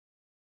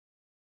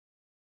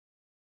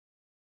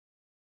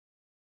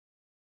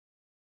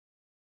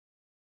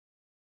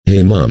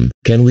Hey Mom,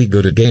 can we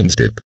go to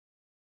GameStop?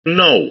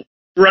 No,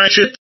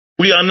 Ratchet,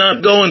 we are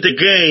not going to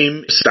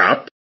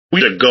GameStop.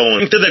 We are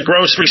going to the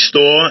grocery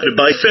store to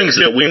buy things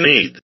that we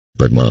need.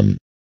 But Mom,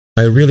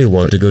 I really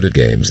want to go to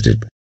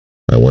GameStop.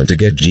 I want to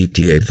get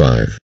GTA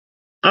 5.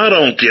 I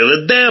don't give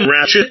a damn,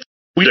 Ratchet.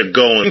 We are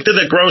going to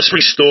the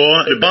grocery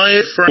store to buy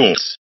it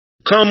first.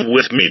 Come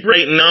with me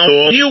right now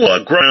or you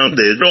are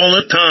grounded all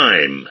the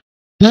time.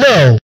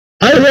 No,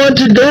 I want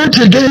to go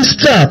to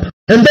GameStop,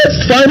 and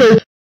that's final.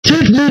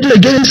 Take me to the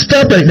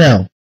GameStop right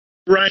now.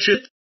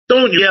 Ratchet,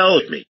 don't yell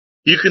at me.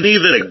 You can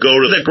either go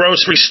to the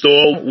grocery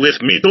store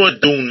with me or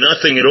do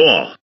nothing at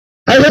all.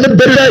 I have a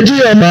better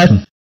idea,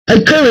 Mom.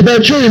 I care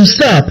about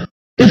GameStop.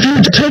 If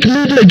you take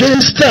me to the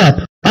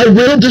GameStop, I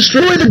will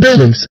destroy the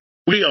buildings.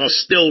 We are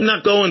still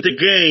not going to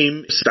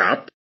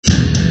GameStop.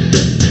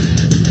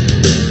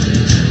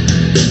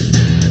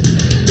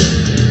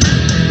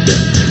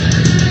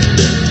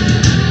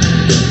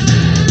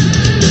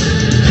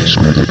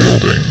 Destroy the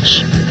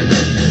buildings.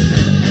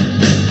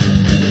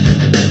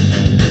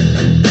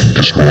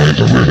 Destroy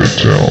the Rivet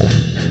Town.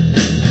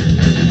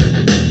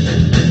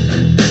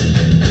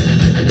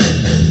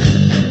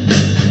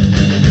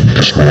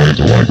 Destroy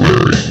the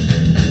library.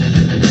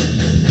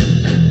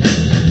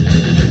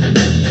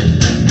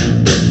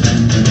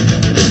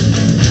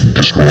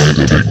 Destroy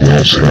the Big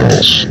Well's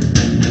house.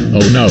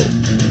 Oh no,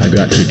 I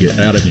got to get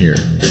out of here.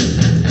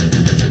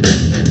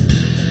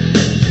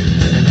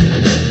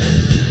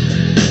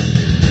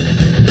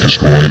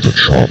 Destroy the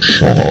Chop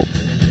Shop.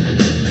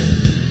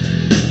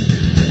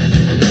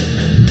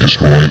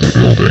 Destroy the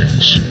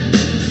buildings.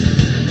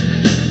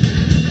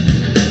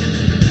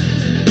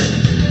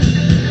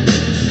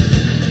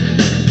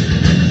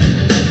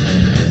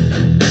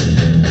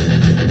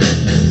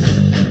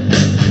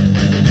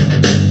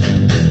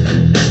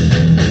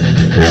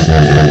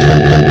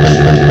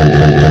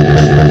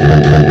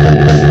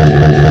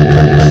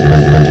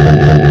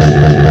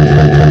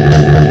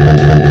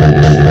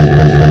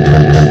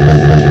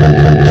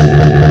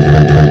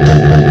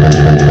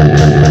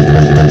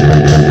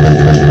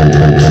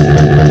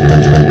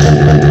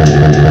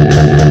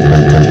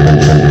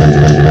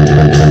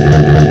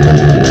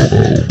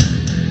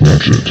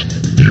 Ratchet,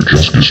 you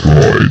just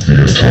destroyed the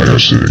entire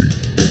city.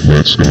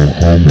 Let's go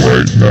home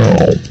right now.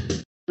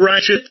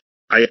 Ratchet,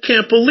 I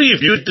can't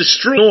believe you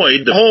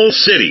destroyed the whole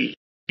city.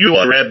 You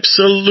are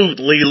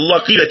absolutely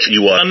lucky that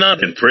you are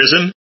not in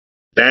prison.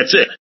 That's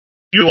it.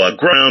 You are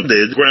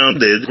grounded,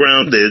 grounded,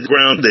 grounded,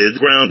 grounded,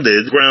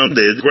 grounded,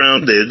 grounded, grounded,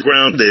 grounded,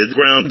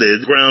 grounded,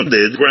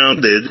 grounded,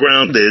 grounded,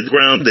 grounded,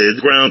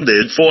 grounded,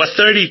 grounded for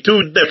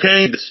 32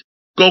 decades.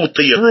 Go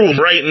to your room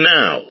right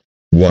now.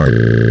 Why?